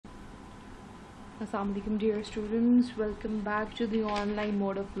Assalamu alaikum dear students, welcome back to the online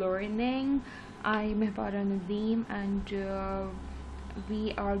mode of learning. I'm Mehpara Nadeem and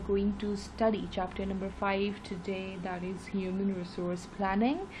we are going to study chapter number 5 today, that is human resource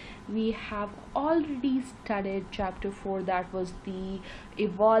planning. We have already studied chapter 4, that was the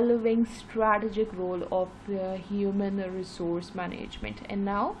evolving strategic role of human resource management, and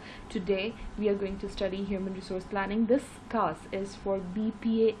now today we are going to study human resource planning. This class is for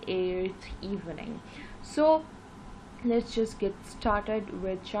BPA 8th evening, so let's just get started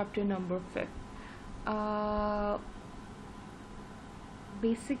with chapter number 5.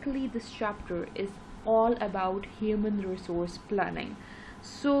 Basically this chapter is all about human resource planning.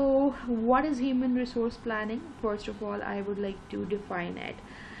 So what is human resource planning? First of all, I would like to define it.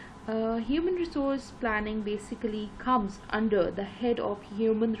 Human resource planning basically comes under the head of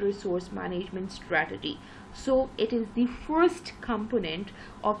human resource management strategy. So it is the first component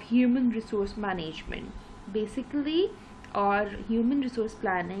of human resource management. Basically, our human resource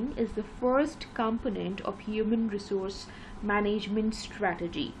planning is the first component of human resource management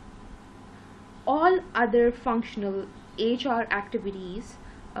strategy. All other functional HR activities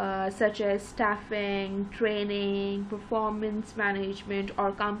such as staffing, training, performance management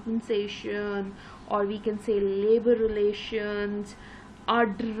or compensation, or we can say labor relations, are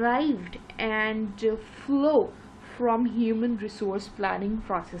derived and flow from human resource planning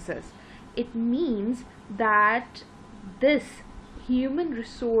processes. It means that this human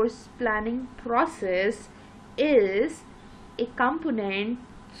resource planning process is a component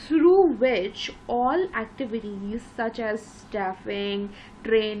through which all activities such as staffing,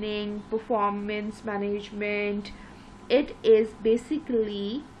 training, performance management, it is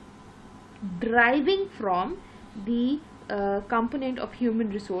basically deriving from the component of human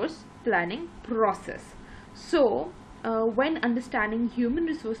resource planning process. So when understanding human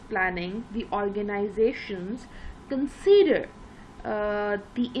resource planning, the organizations consider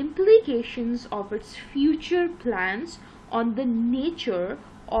the implications of its future plans on the nature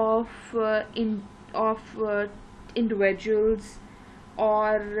of individuals,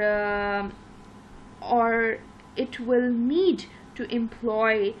 or it will need to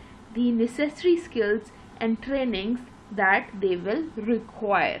employ the necessary skills and trainings that they will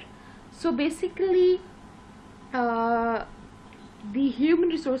require. So basically the human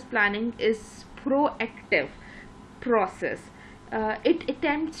resource planning is proactive process. It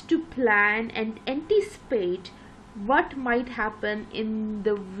attempts to plan and anticipate what might happen in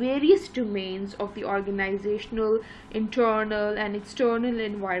the various domains of the organizational internal and external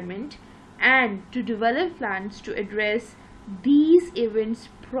environment, and to develop plans to address these events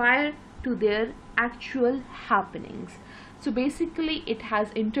prior to their actual happenings. So basically it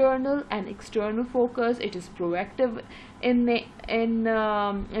has internal and external focus. It is proactive in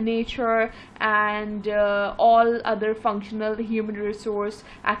nature, and all other functional human resource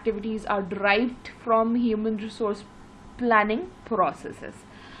activities are derived from human resource planning processes.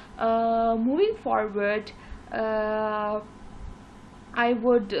 Moving forward, I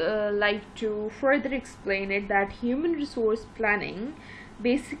would like to further explain it that human resource planning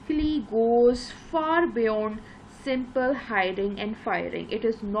basically goes far beyond simple hiring and firing. It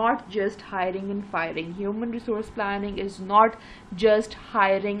is not just hiring and firing. Human resource planning is not just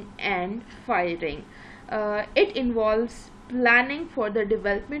hiring and firing. It involves planning for the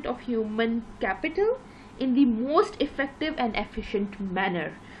development of human capital in the most effective and efficient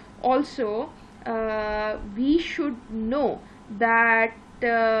manner. Also, we should know that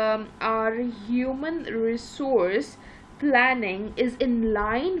our human resource planning is in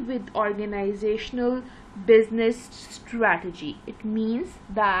line with organizational business strategy. It means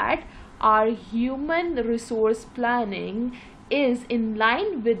that our human resource planning is in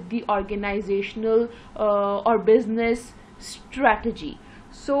line with the organizational or business strategy.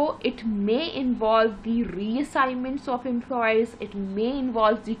 So it may involve the reassignments of employees, it may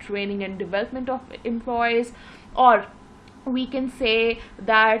involve the training and development of employees, or we can say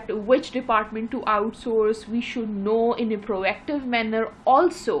that which department to outsource. We should know in a proactive manner.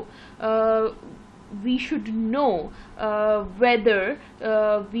 Also, we should know whether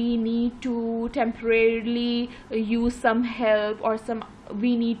we need to temporarily use some help, or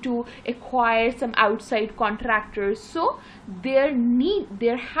we need to acquire some outside contractors. So there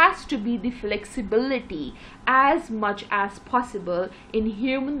has to be the flexibility as much as possible in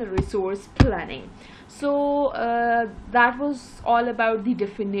human resource planning. So that was all about the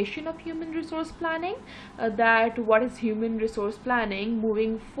definition of human resource planning, that what is human resource planning.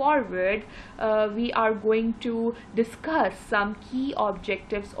 Moving forward, we are going to discuss some key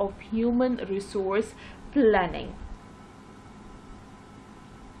objectives of human resource planning.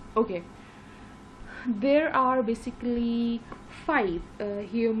 Okay, There are basically five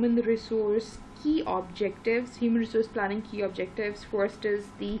human resource key objectives, human resource planning key objectives. First is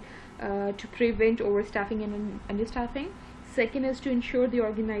the to prevent overstaffing and understaffing. Second is to ensure the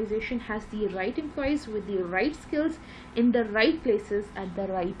organization has the right employees with the right skills in the right places at the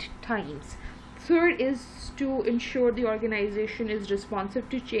right times. Third is to ensure the organization is responsive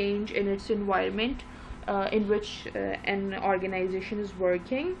to change in its environment in which an organization is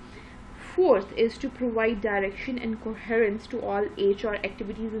working. Fourth is to provide direction and coherence to all HR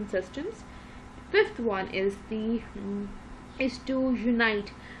activities and systems. Fifth one is to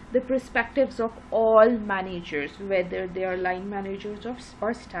unite the perspectives of all managers, whether they are line managers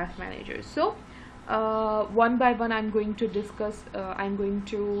or staff managers. So one by one I'm going to discuss, I'm going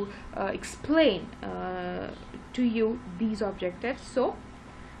to explain to you these objectives. So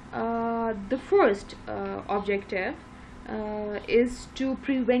the first objective is to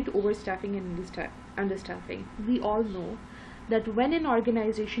prevent overstaffing and understaffing. We all know that when an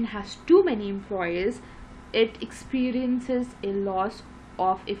organization has too many employees, it experiences a loss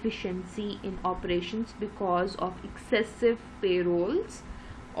of efficiency in operations because of excessive payrolls,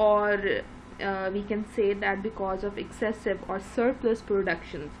 or we can say that because of excessive or surplus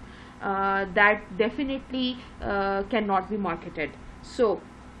productions that definitely cannot be marketed. So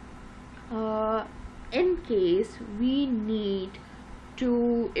in case we need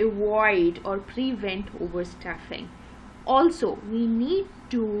to avoid or prevent overstaffing, also we need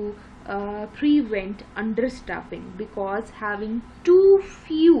to prevent understaffing, because having too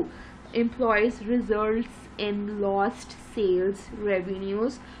few employees results in lost sales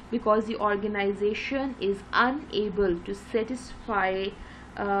revenues, because the organization is unable to satisfy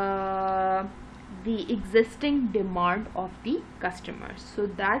the existing demand of the customers. So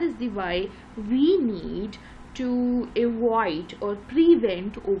that is the why we need to avoid or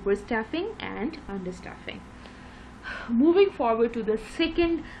prevent overstaffing and understaffing. Moving forward to the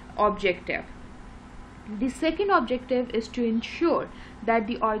second objective. The second objective is to ensure that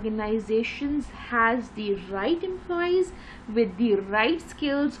the organizations has the right employees with the right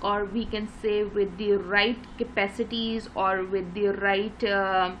skills, or we can say with the right capacities, or with the right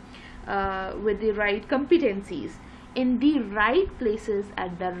competencies in the right places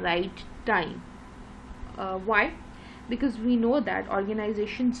at the right time. Why? Because we know that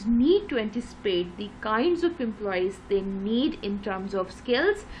organizations need to anticipate the kinds of employees they need in terms of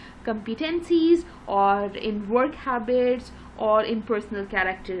skills, competencies, or in work habits, or in personal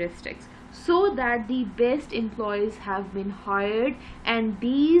characteristics, so that the best employees have been hired, and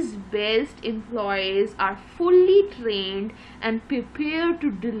these best employees are fully trained and prepared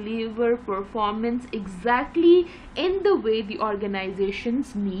to deliver performance exactly in the way the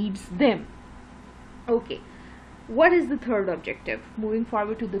organizations needs them. Okay, what is the third objective? Moving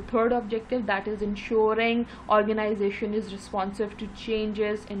forward to the third objective, that is ensuring organization is responsive to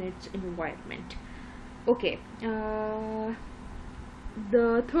changes in its environment. Okay,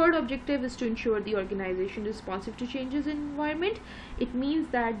 the third objective is to ensure the organization is responsive to changes in environment. It means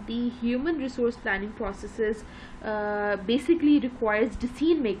that the human resource planning processes basically requires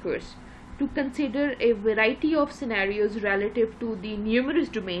decision makers to consider a variety of scenarios relative to the numerous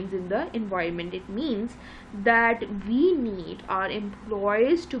domains in the environment. It means that we need our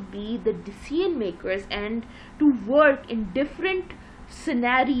employees to be the decision makers and to work in different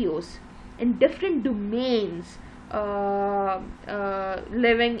scenarios, in different domains,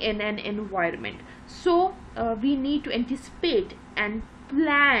 living in an environment. So we need to anticipate and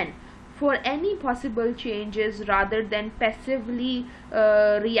plan for any possible changes rather than passively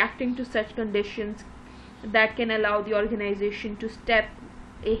reacting to such conditions that can allow the organization to step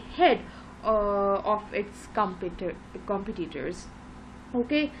ahead of its competitors.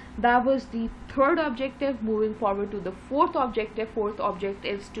 Okay, that was the third objective. Moving forward to the fourth objective. Fourth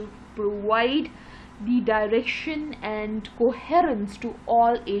objective is to provide the direction and coherence to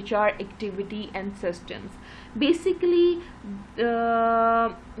all HR activity and systems. Basically,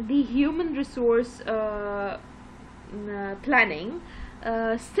 the human resource planning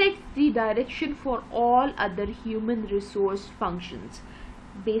sets the direction for all other human resource functions.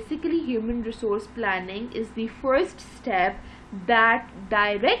 Basically, human resource planning is the first step that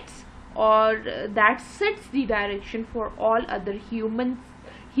directs or that sets the direction for all other human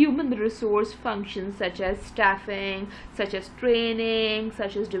resource functions, such as staffing, such as training,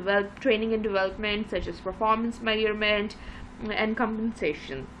 such as training and development, such as performance measurement and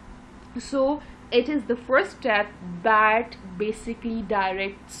compensation. So it is the first step that basically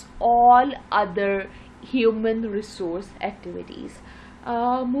directs all other human resource activities.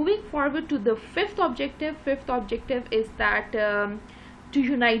 Moving forward to the fifth objective. Fifth objective is that to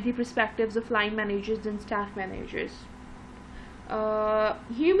unite the perspectives of line managers and staff managers.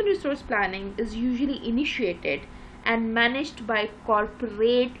 Human resource planning is usually initiated and managed by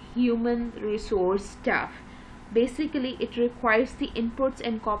corporate human resource staff. Basically, it requires the inputs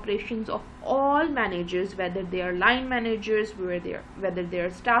and cooperations of all managers, whether they are line managers, whether they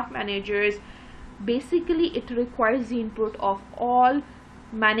are staff managers. Basically, it requires the input of all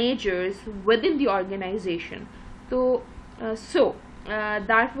managers within the organization.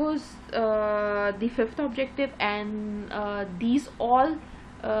 That was the fifth objective, and these all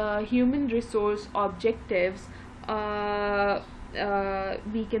human resource objectives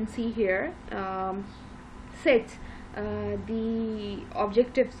we can see here set the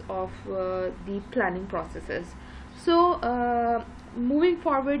objectives of the planning processes. So moving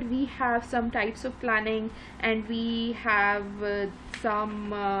forward, we have some types of planning, and we have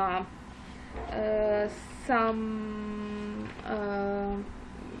some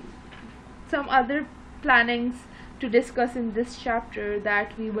other plannings to discuss in this chapter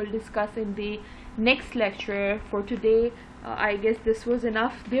that we will discuss in the next lecture. For today, I guess this was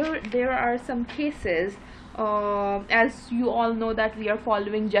enough. There are some cases, as you all know, that we are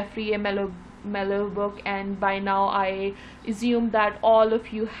following Jeffrey A. Mello book, and by now I assume that all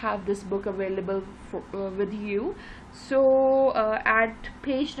of you have this book available with you. So at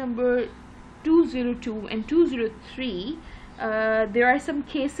page number 202 and 203, there are some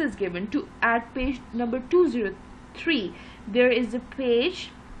cases given. At page number 203, there is a case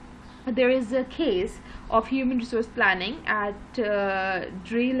of human resource planning at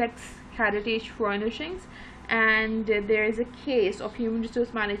Drelex Heritage Furnishings, and there is a case of human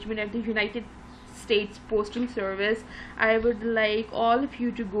resource management at the United States Postal Service. I would like all of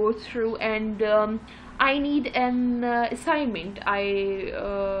you to go through, and I need an assignment.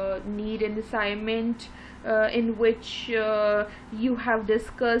 I need an assignment in which you have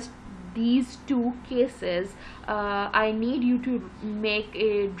discussed these two cases. I need you to make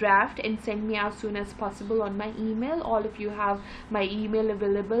a draft and send me as soon as possible on my email. All of you have my email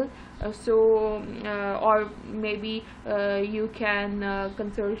available, or maybe you can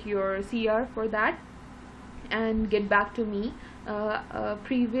consult your CR for that and get back to me.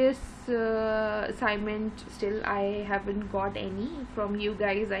 Previous assignment, still I haven't got any from you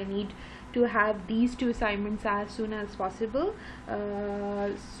guys. I need to have these two assignments as soon as possible,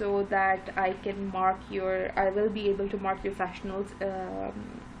 so that I will be able to mark your sessionals.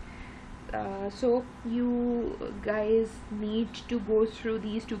 So you guys need to go through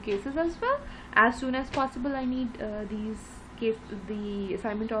these two cases as well as soon as possible. I need the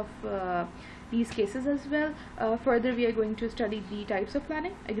assignment of these cases as well. Further, we are going to study the types of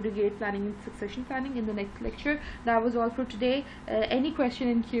planning, aggregate planning and succession planning, in the next lecture. That was all for today. Any question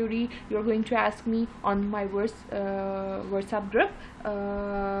and query, you're going to ask me on my WhatsApp group,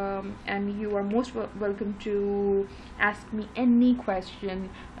 and you are most welcome to ask me any question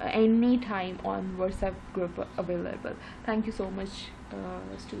anytime on WhatsApp group available. Thank you so much,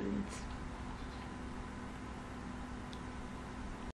 students.